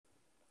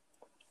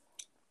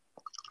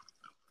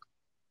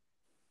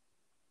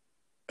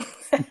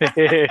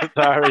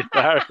Sorry,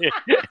 sorry.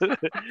 No,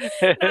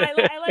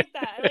 I like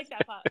that. I like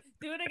that pot.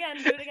 Do it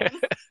again. Do it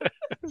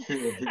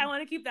again. I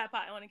want to keep that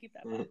pot. I want to keep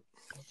that pot. 1,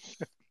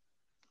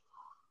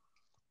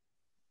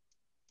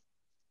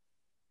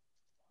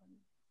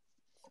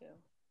 2,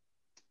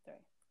 3.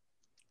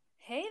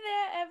 Hey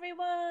there,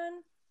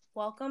 everyone.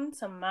 Welcome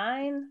to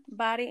Mind,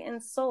 Body,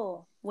 and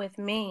Soul with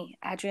me,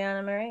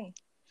 Adriana Marie.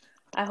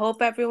 I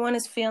hope everyone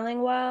is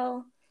feeling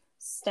well,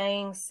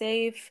 staying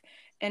safe,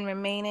 and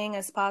remaining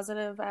as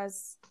positive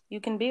as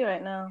you can be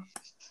right now.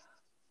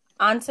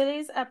 On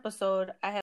today's episode, I have